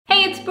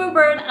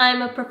Brewbird.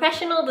 I'm a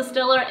professional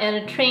distiller and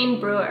a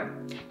trained brewer.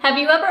 Have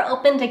you ever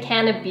opened a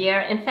can of beer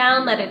and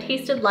found that it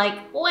tasted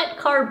like wet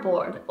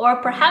cardboard, or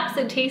perhaps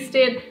it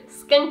tasted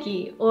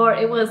skunky, or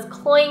it was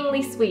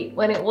cloyingly sweet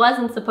when it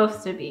wasn't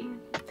supposed to be?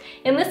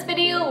 In this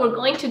video, we're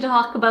going to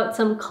talk about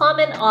some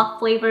common off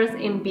flavors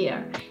in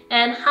beer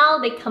and how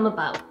they come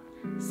about.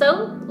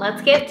 So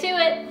let's get to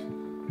it.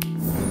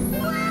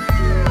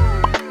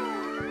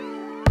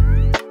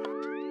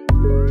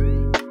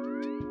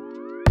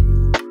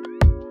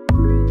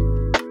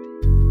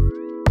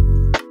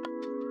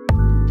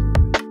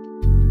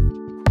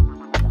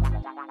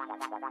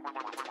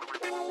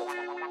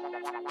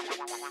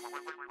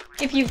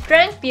 If you've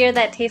drank beer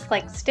that tastes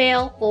like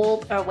stale,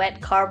 old, or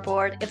wet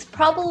cardboard, it's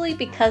probably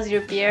because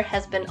your beer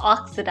has been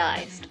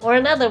oxidized, or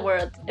in other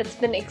words, it's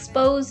been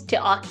exposed to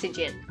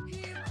oxygen.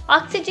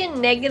 Oxygen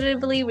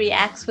negatively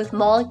reacts with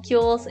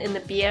molecules in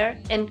the beer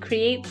and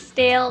creates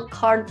stale,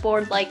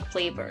 cardboard-like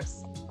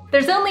flavors.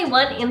 There's only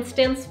one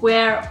instance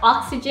where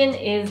oxygen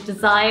is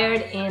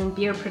desired in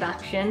beer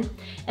production,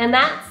 and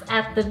that's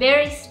at the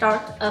very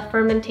start of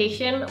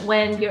fermentation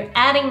when you're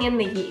adding in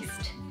the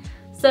yeast.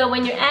 So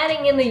when you're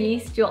adding in the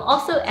yeast, you'll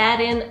also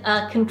add in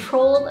a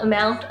controlled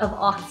amount of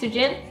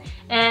oxygen,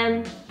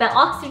 and the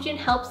oxygen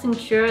helps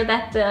ensure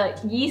that the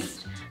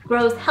yeast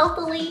grows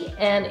healthily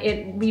and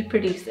it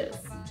reproduces.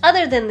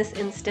 Other than this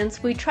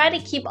instance, we try to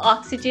keep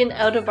oxygen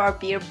out of our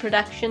beer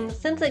production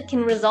since it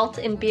can result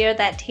in beer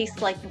that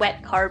tastes like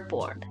wet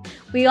cardboard.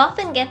 We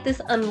often get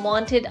this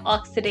unwanted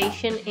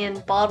oxidation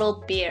in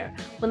bottled beer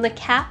when the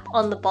cap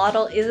on the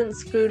bottle isn't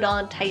screwed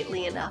on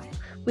tightly enough.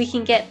 We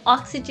can get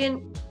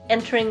oxygen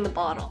entering the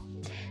bottle.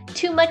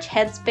 Too much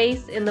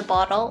headspace in the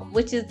bottle,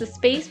 which is the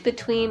space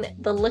between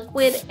the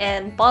liquid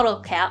and bottle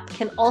cap,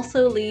 can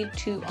also lead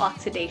to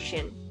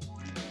oxidation.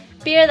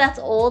 Beer that's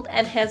old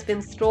and has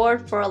been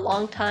stored for a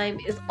long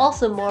time is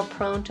also more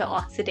prone to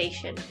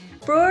oxidation.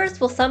 Brewers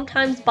will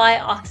sometimes buy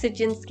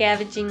oxygen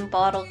scavenging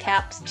bottle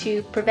caps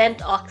to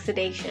prevent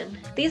oxidation.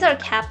 These are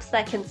caps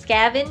that can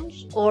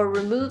scavenge or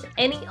remove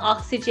any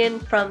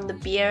oxygen from the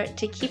beer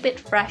to keep it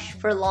fresh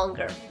for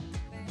longer.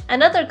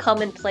 Another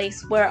common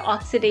place where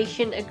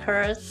oxidation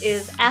occurs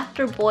is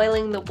after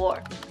boiling the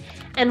wort.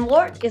 And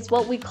wort is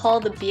what we call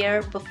the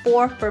beer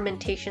before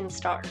fermentation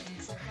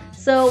starts.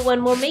 So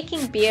when we're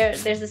making beer,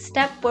 there's a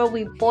step where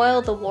we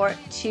boil the wort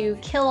to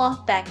kill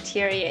off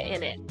bacteria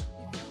in it.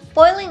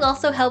 Boiling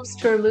also helps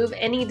to remove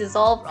any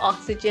dissolved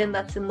oxygen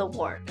that's in the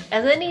wort,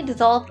 as any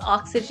dissolved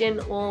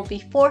oxygen will be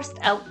forced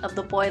out of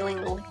the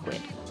boiling liquid.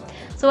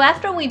 So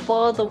after we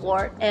boil the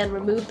wort and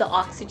remove the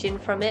oxygen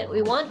from it,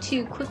 we want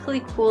to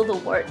quickly cool the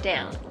wort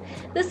down.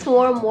 This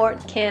warm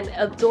wort can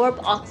absorb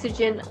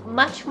oxygen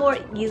much more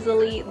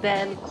easily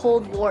than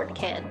cold wort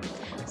can.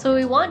 So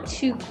we want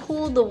to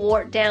cool the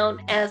wort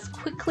down as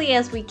quickly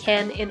as we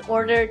can in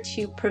order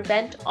to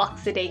prevent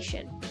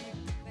oxidation.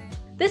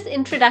 This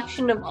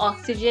introduction of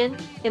oxygen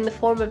in the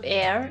form of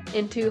air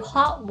into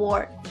hot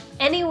wort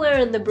anywhere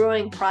in the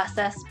brewing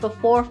process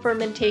before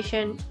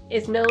fermentation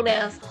is known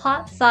as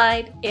hot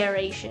side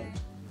aeration.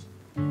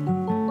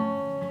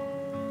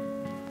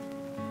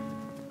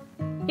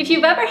 If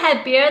you've ever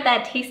had beer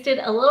that tasted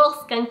a little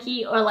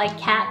skunky or like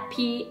cat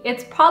pee,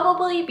 it's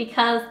probably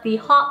because the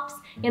hops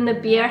in the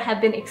beer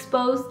have been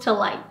exposed to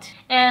light.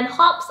 And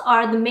hops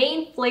are the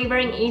main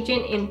flavoring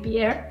agent in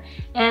beer,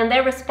 and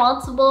they're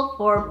responsible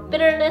for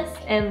bitterness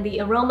and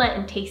the aroma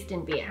and taste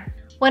in beer.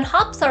 When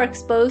hops are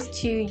exposed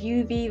to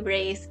UV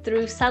rays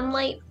through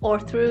sunlight or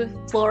through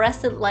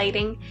fluorescent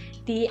lighting,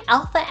 the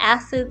alpha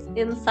acids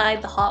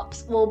inside the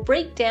hops will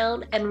break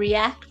down and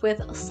react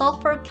with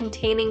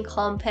sulfur-containing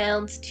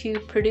compounds to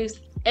produce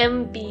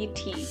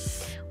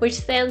MBT, which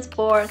stands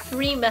for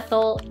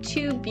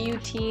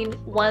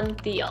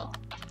 3-methyl-2-butene-1-thiol,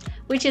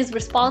 which is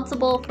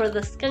responsible for the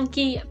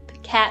skunky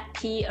cat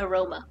pee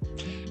aroma.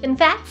 In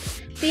fact,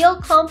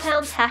 thiol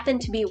compounds happen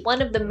to be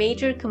one of the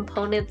major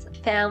components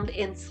found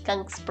in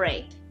skunk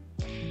spray.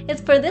 It's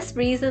for this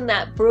reason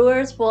that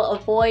brewers will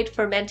avoid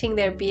fermenting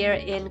their beer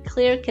in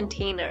clear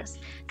containers,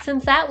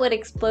 since that would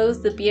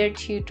expose the beer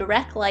to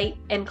direct light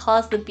and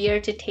cause the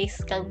beer to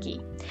taste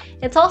skunky.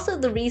 It's also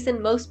the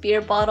reason most beer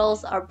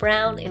bottles are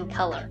brown in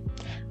color.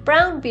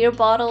 Brown beer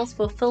bottles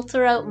will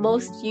filter out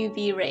most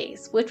UV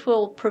rays, which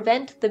will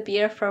prevent the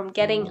beer from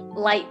getting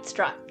light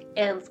struck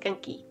and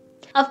skunky.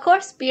 Of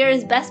course, beer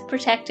is best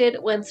protected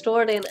when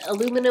stored in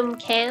aluminum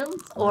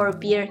cans or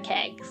beer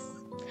kegs.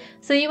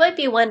 So you might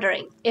be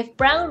wondering, if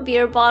brown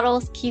beer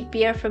bottles keep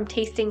beer from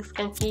tasting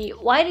skunky,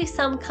 why do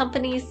some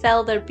companies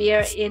sell their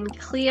beer in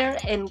clear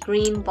and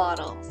green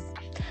bottles?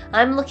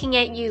 I'm looking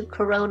at you,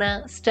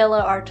 Corona,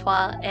 Stella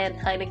Artois, and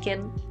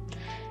Heineken.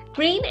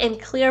 Green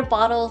and clear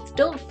bottles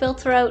don't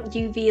filter out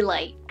UV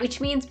light,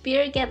 which means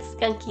beer gets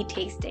skunky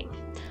tasting.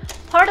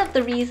 Part of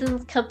the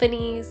reasons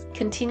companies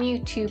continue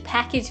to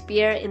package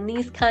beer in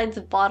these kinds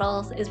of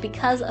bottles is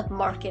because of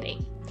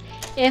marketing.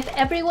 If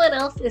everyone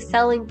else is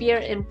selling beer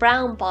in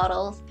brown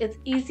bottles, it's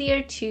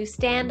easier to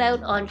stand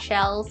out on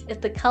shelves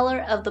if the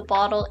color of the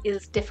bottle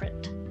is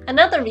different.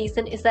 Another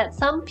reason is that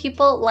some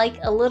people like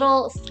a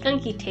little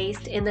skunky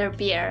taste in their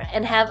beer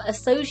and have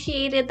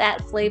associated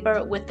that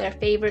flavor with their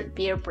favorite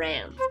beer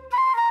brands.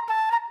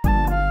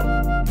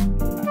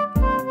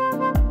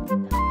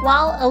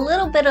 While a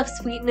little bit of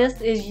sweetness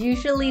is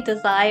usually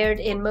desired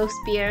in most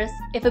beers,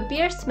 if a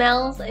beer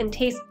smells and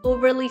tastes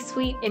overly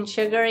sweet and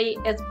sugary,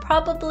 it's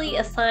probably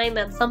a sign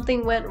that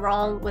something went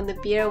wrong when the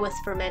beer was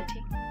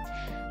fermenting.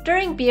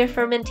 During beer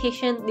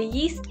fermentation, the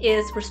yeast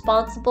is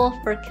responsible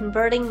for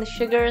converting the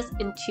sugars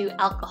into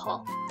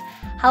alcohol.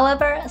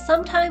 However,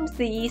 sometimes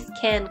the yeast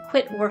can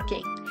quit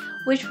working,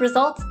 which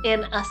results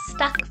in a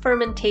stuck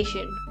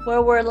fermentation,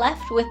 where we're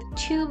left with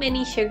too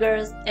many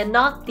sugars and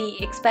not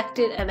the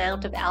expected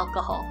amount of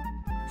alcohol.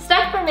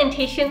 Stuck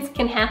fermentations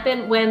can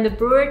happen when the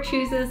brewer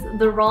chooses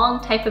the wrong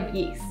type of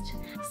yeast.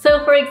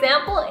 So for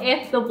example,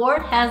 if the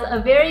wort has a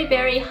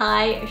very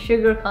high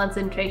sugar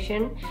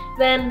concentration,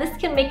 then this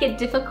can make it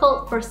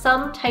difficult for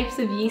some types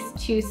of yeast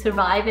to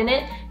survive in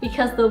it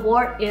because the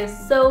wort is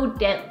so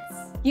dense.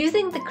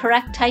 Using the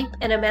correct type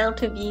and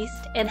amount of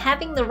yeast and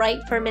having the right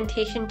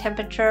fermentation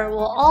temperature will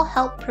all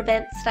help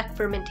prevent stuck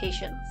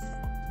fermentations.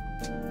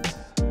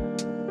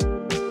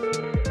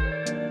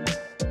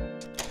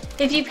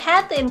 If you've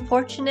had the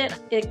unfortunate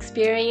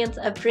experience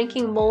of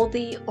drinking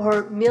moldy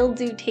or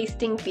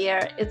mildew-tasting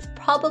beer, it's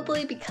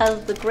probably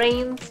because the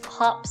grains,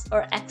 hops,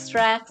 or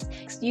extracts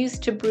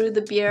used to brew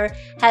the beer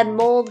had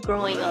mold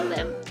growing on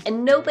them,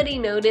 and nobody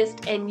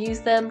noticed and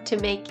used them to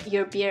make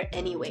your beer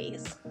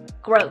anyways.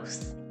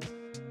 Gross.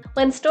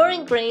 When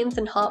storing grains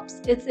and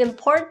hops, it's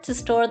important to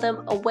store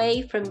them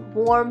away from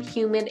warm,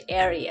 humid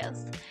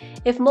areas.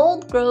 If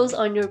mold grows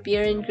on your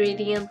beer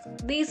ingredients,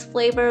 these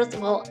flavors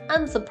will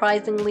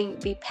unsurprisingly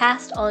be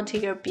passed on to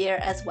your beer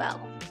as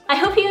well. I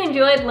hope you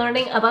enjoyed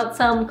learning about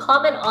some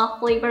common off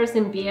flavors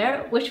in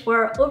beer, which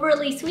were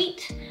overly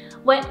sweet,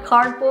 wet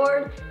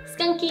cardboard,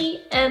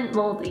 skunky, and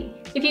moldy.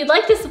 If you'd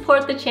like to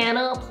support the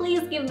channel,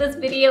 please give this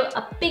video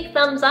a big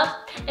thumbs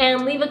up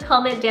and leave a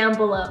comment down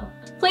below.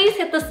 Please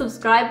hit the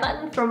subscribe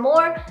button for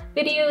more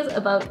videos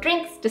about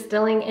drinks,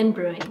 distilling, and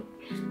brewing.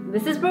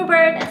 This is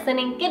Brewbird,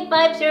 sending good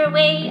vibes your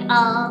way.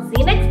 I'll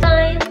see you next time!